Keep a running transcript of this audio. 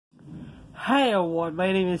Hi everyone,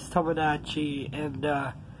 my name is Tomodachi, and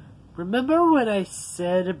remember when I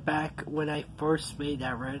said back when I first made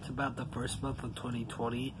that rant about the first month of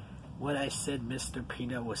 2020, when I said Mr.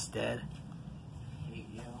 Peanut was dead?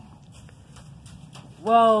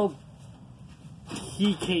 Well,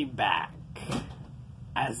 he came back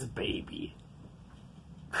as a baby.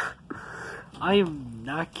 I am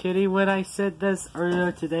not kidding when I said this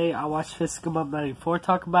earlier today. I watched Fiskama 94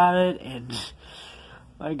 talk about it, and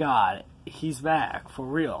my god, he's back for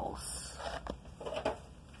reals.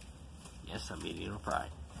 Yes, I'm eating a fry.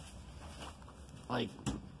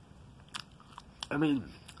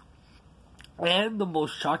 And the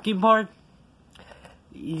most shocking part,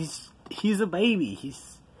 he's a baby.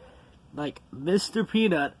 He's like Mr.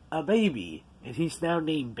 Peanut, a baby, and he's now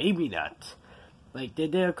named Baby Nut. Like, they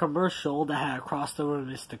did a commercial that had a crossover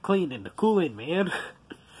with Mr. Clean and the Kool-Aid Man.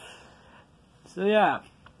 So yeah,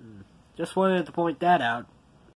 just wanted to point that out.